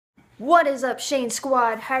What is up, Shane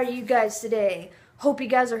Squad? How are you guys today? Hope you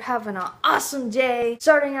guys are having an awesome day.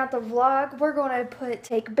 Starting out the vlog, we're going to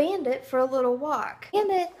take Bandit for a little walk.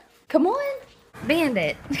 Bandit, come on.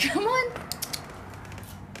 Bandit, come on.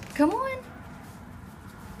 Come on.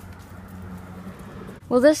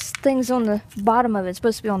 Well, this thing's on the bottom of it. It's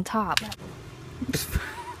supposed to be on top.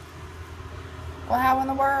 Well, how in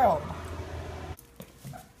the world?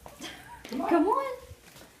 Come on.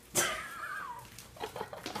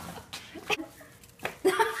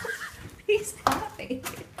 He's happy.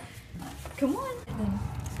 Come on.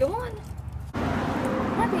 Come on.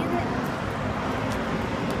 Come on, Bandit.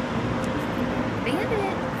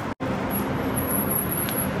 Bandit.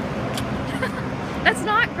 That's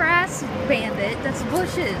not grass, Bandit. That's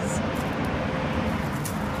bushes.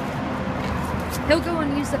 He'll go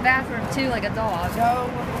and use the bathroom too, like a dog. Go.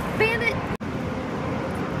 Bandit.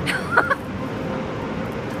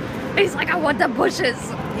 He's like, I want the bushes.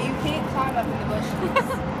 You can't climb up in the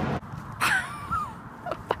bushes.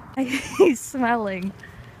 He's smelling.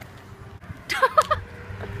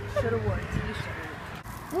 Should've wore a t-shirt.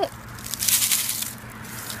 Look.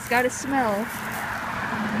 It's got a smell.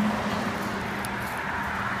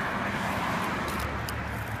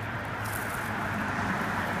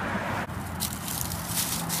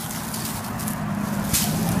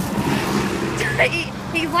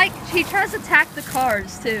 He tries to attack the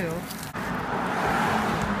cars too.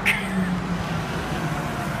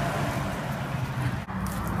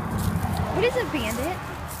 What is it, Bandit?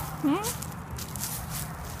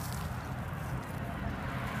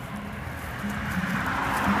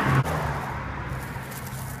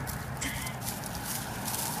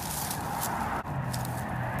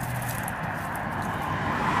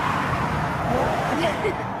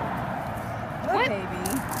 What, baby?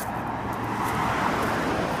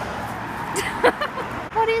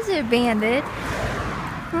 What is it, Bandit?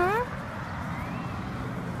 Huh?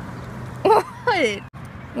 What?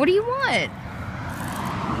 What do you want?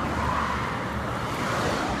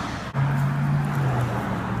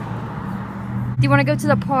 Do you want to go to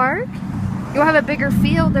the park? You'll have a bigger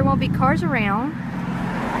field. There won't be cars around.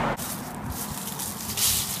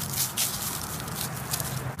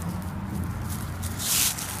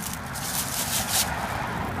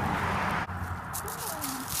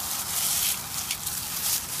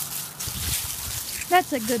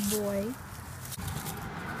 That's a good boy.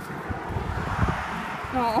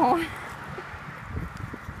 Oh.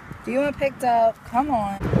 Do you want picked up? Come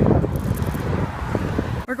on.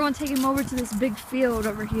 We're going to take him over to this big field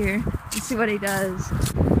over here and see what he does.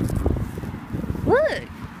 Look.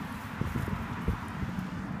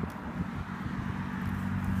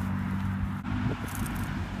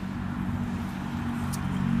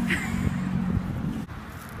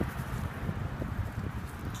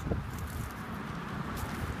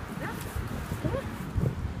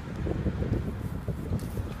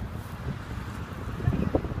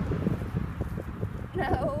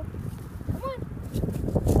 No. Come on.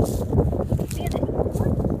 Bandit, come on.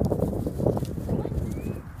 Come on.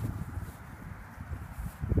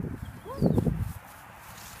 Come on.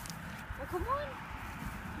 Well, come on.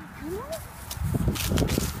 Come on.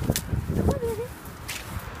 Come on, baby.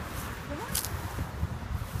 Come on.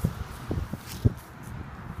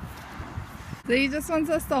 So he just wants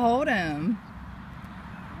us to hold him.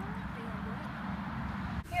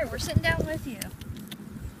 Here, we're sitting down with you.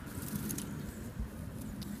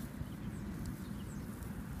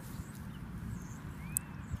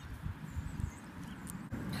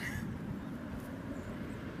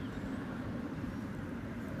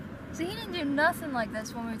 See, he didn't do nothing like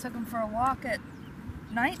this when we took him for a walk at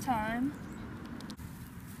nighttime.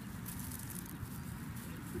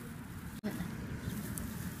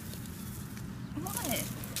 What?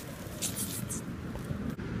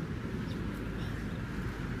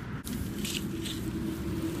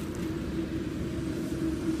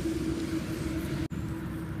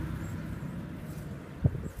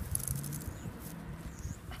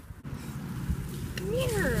 Come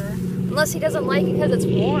here. Unless he doesn't like it because it's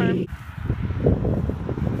warm.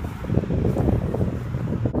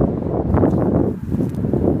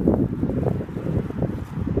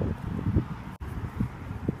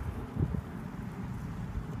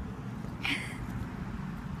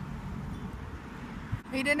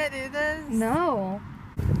 He didn't do this? No.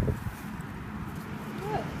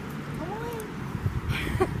 Look. Come on.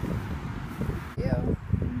 Ew.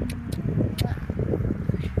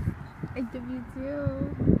 I love you too.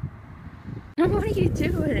 What are you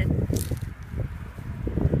doing?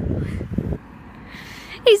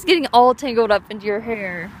 He's getting all tangled up into your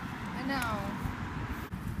hair. I know.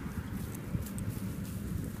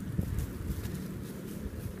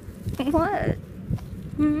 What?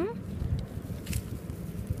 Hmm?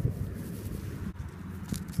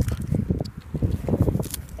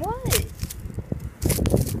 What?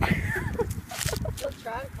 He'll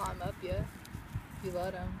try to climb up you if you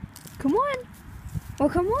let him. Come on. Well,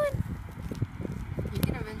 come on. You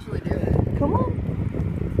can eventually do it. Come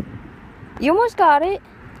on. You almost got it.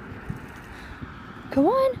 Come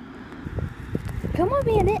on. Come on,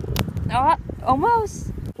 Bandit. Ah,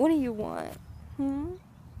 almost. What do you want? Hmm?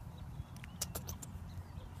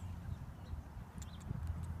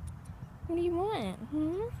 What do you want?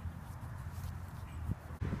 Hmm?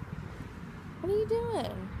 What are you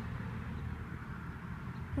doing?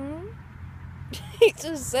 Hmm? He's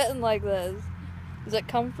just sitting like this. Is it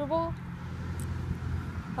comfortable?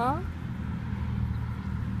 Huh?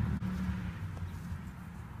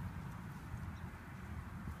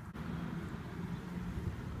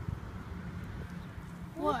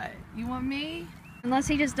 What? You want me? Unless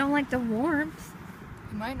he just don't like the warmth.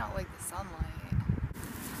 You might not like the sunlight.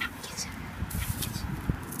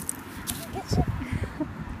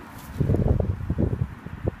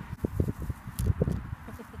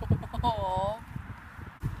 Oh.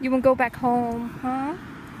 You wanna go back home, huh?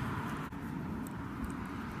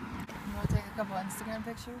 You want to take a couple Instagram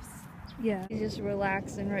pictures? Yeah. He's just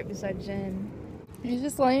relaxing right beside Jen. He's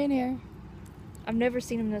just laying here. I've never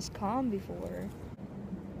seen him this calm before.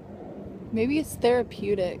 Maybe it's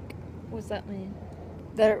therapeutic. What's that mean?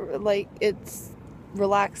 That like it's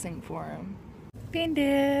relaxing for him.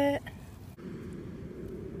 Bandit.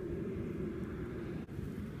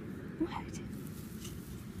 What?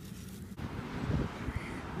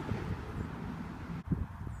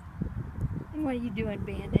 What are you doing,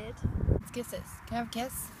 Bandit? Let's kiss this. Can I have a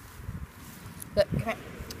kiss? Look, come here.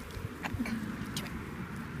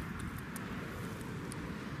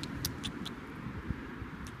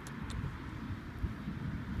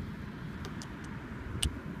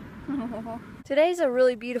 Today's a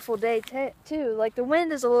really beautiful day too. Like the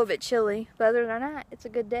wind is a little bit chilly, but other than that, it's a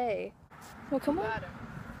good day. Well, come on. Got him.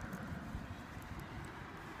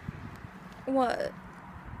 What?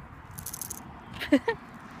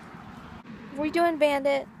 What are you doing,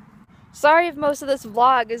 Bandit? Sorry if most of this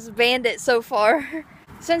vlog is Bandit so far.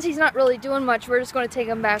 Since he's not really doing much, we're just going to take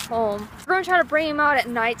him back home. We're going to try to bring him out at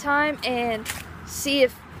nighttime and see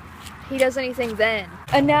if he does anything then.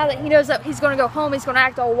 And now that he knows that he's going to go home, he's going to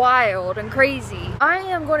act all wild and crazy. I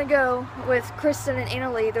am going to go with Kristen and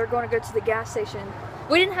Annalie. They're going to go to the gas station.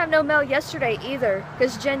 We didn't have no mail yesterday either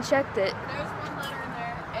because Jen checked it. There's one letter in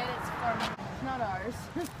there, and it's from not ours.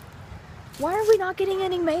 Why are we not getting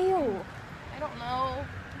any mail? I don't know.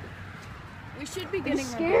 We should be You getting.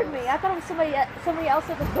 scared me. I thought it was somebody else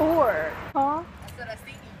at the door. Huh? I said I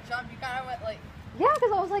think you jumped. You kind of went like. Yeah,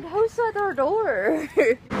 because I was like, who's at their door?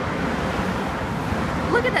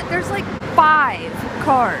 Look at that. There's like 5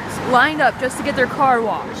 cars lined up just to get their car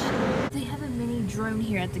washed. They have a mini drone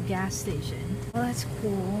here at the gas station. Oh, that's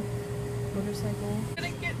cool. Motorcycle. I'm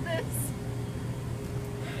gonna get this.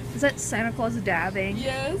 Is that Santa Claus dabbing?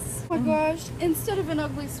 Yes. Oh my gosh! Instead of an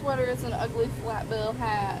ugly sweater, it's an ugly flat bill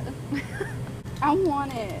hat. I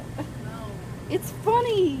want it. No. It's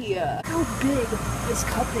funny. How big this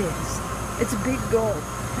cup is. It's a big gulp.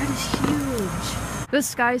 That is huge. The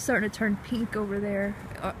sky's starting to turn pink over there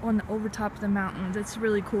on the over top of the mountains. It's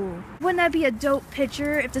really cool. Wouldn't that be a dope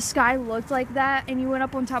picture if the sky looked like that and you went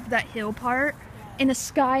up on top of that hill part and the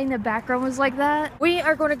sky in the background was like that? We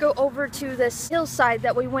are going to go over to this hillside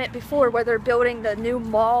that we went before where they're building the new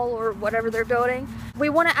mall or whatever they're building. We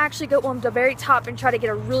want to actually go on the very top and try to get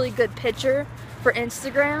a really good picture for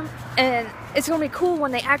Instagram, and it's gonna be cool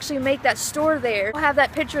when they actually make that store there. We'll have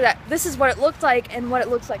that picture that this is what it looked like and what it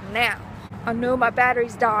looks like now. I know my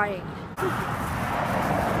battery's dying.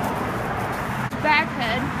 Bag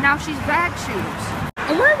head, now she's bag shoes.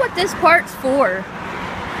 I wonder what this part's for.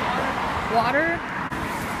 Water?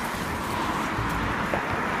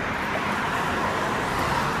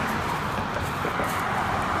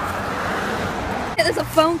 Yeah, there's a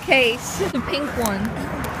phone case, the pink one.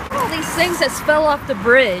 All these things that fell off the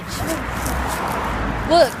bridge.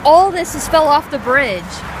 Look, all this has fell off the bridge.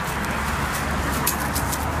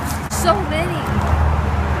 So many.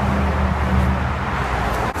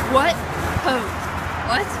 What coat?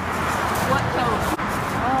 What? What coat?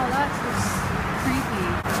 Oh, that's just creepy.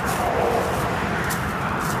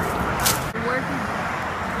 We're working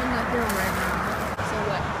on the hill right now. So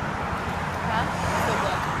what? Huh? So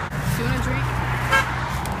what? Do you want a drink?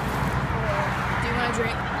 Or do you want a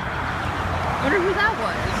drink? I wonder who that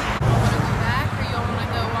was. You want to go back, or you want to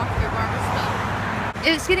go walk through Barbara stuff?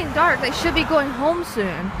 It's getting dark. They should be going home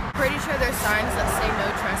soon. Pretty sure there's signs that say no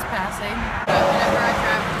trespassing. But whenever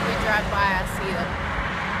we drive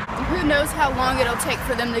knows how long it'll take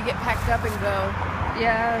for them to get packed up and go.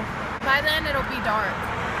 Yeah. By then, it'll be dark.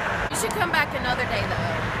 You should come back another day,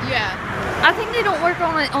 though. Yeah. I think they don't work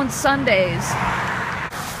on Sundays.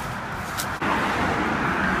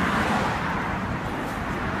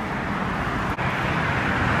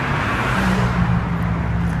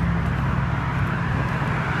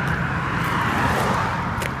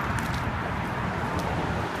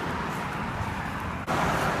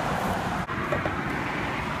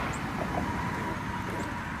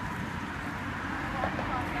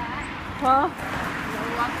 Huh? Will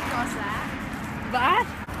we walk across that? That?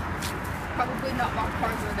 Probably not while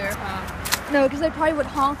cars are there, huh? No, because they probably would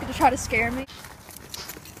honk to try to scare me.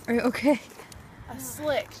 Are you okay? I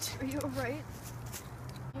slicked. Are you alright?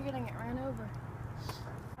 You're gonna get ran over.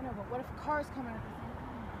 I know, but what if a car's coming at the same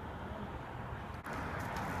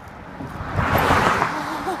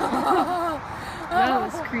time? That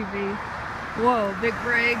was creepy. Whoa, big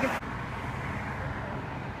rig.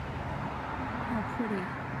 How pretty.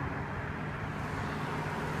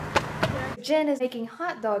 Jen is making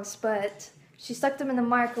hot dogs, but she stuck them in the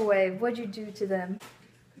microwave. What'd you do to them?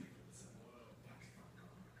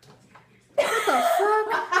 What the fuck?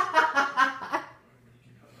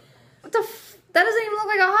 What the that doesn't even look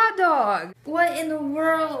like a hot dog. What in the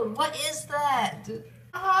world? What is that?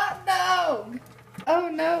 A hot dog! Oh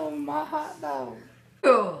no, my hot dog.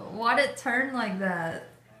 Ew, why'd it turn like that?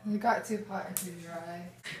 It got too hot and too dry.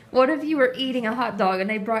 What if you were eating a hot dog and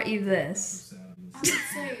they brought you this? I would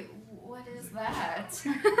say, what is that?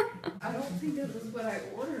 I don't think this is what I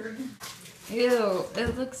ordered. Ew,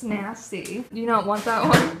 it looks nasty. Do you not want that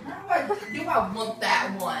one? Do I want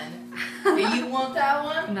that one? Do you want that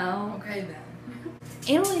one? No. Okay then.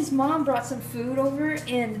 Annalie's mom brought some food over,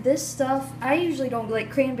 and this stuff, I usually don't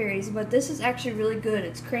like cranberries, but this is actually really good.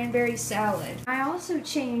 It's cranberry salad. I also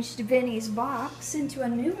changed Vinny's box into a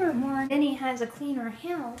newer one. Vinny has a cleaner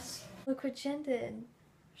house. Look what Jen did.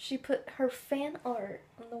 She put her fan art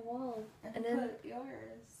on the wall. And then put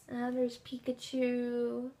yours. now there's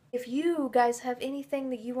Pikachu. If you guys have anything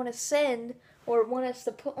that you want to send or want us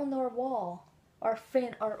to put on our wall, our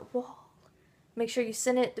fan art wall, make sure you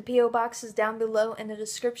send it. The P.O. box is down below in the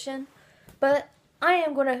description. But I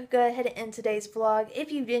am going to go ahead and end today's vlog.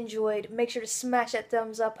 If you enjoyed, make sure to smash that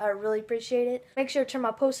thumbs up. I really appreciate it. Make sure to turn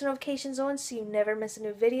my post notifications on so you never miss a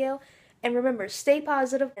new video. And remember, stay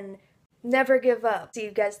positive and never give up. See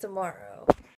you guys tomorrow.